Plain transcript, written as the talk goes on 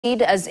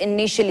as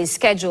initially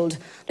scheduled,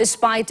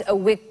 despite a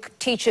weak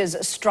teachers'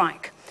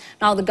 strike.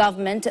 Now, the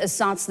government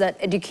asserts that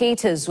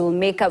educators will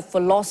make up for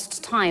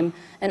lost time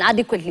and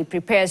adequately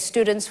prepare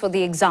students for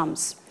the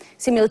exams.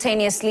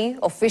 Simultaneously,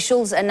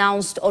 officials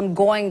announced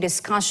ongoing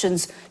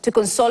discussions to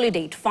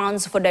consolidate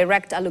funds for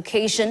direct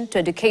allocation to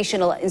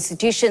educational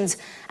institutions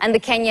and the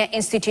Kenya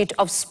Institute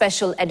of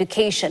Special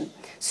Education,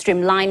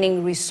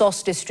 streamlining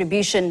resource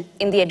distribution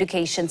in the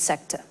education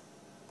sector.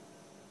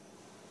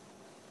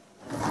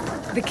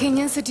 The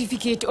Kenyan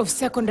Certificate of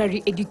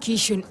Secondary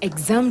Education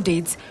exam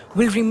dates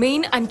will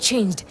remain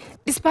unchanged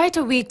despite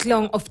a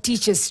week-long of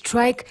teachers'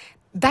 strike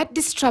that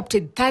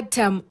disrupted third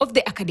term of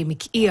the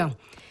academic year.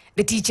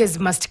 The teachers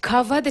must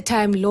cover the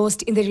time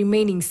lost in the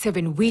remaining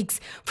 7 weeks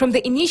from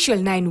the initial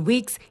 9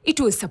 weeks it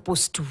was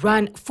supposed to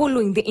run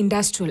following the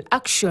industrial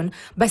action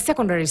by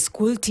secondary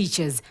school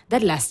teachers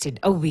that lasted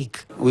a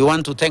week. We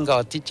want to thank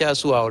our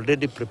teachers who are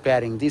already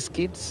preparing these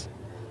kids.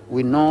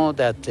 We know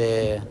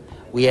that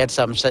we had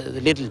some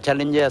little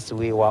challenges.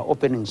 We were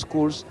opening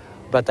schools,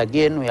 but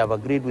again, we have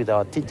agreed with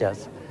our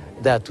teachers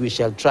that we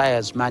shall try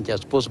as much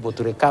as possible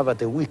to recover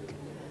the week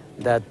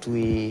that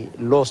we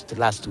lost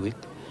last week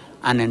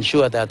and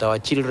ensure that our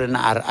children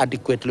are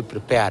adequately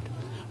prepared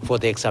for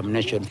the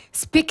examination.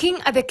 Speaking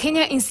at the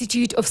Kenya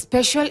Institute of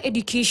Special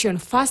Education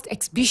first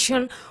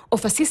exhibition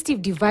of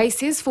assistive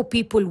devices for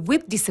people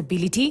with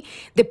disability,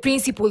 the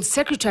principal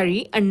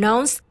secretary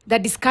announced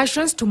that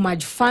discussions to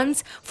merge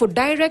funds for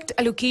direct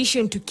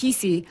allocation to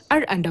KCSE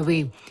are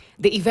underway.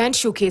 The event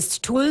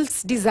showcased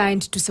tools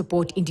designed to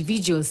support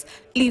individuals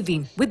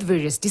living with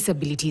various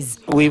disabilities.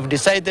 We've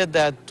decided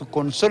that to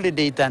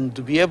consolidate and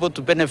to be able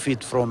to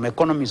benefit from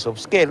economies of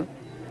scale,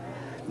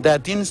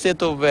 that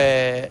instead of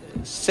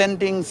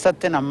sending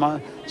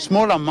certain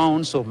small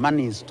amounts of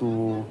monies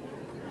to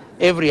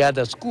every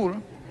other school,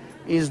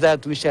 is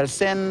that we shall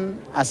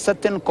send a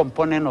certain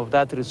component of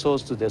that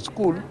resource to the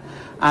school,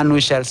 and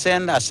we shall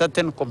send a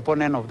certain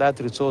component of that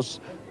resource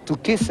to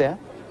KCSE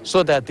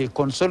so that they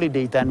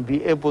consolidate and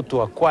be able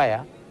to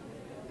acquire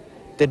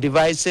the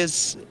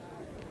devices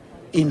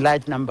in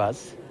large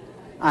numbers,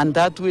 and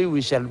that way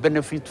we shall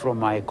benefit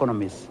from our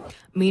economies.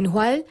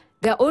 Meanwhile,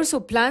 there are also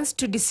plans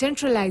to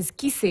decentralize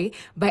KCSE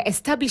by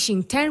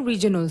establishing 10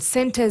 regional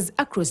centers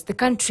across the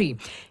country,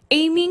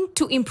 aiming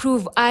to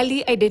improve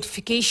early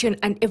identification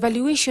and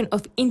evaluation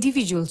of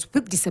individuals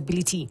with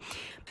disability,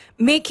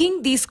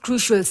 making these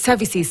crucial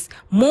services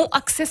more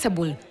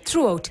accessible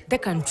throughout the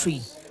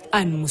country.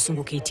 Ann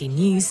Musungu, KT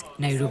News,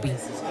 Nairobi.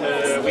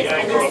 We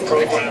anchor our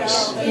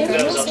programs in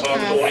terms of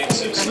target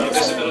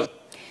audiences.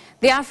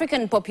 The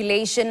African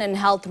Population and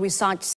Health Research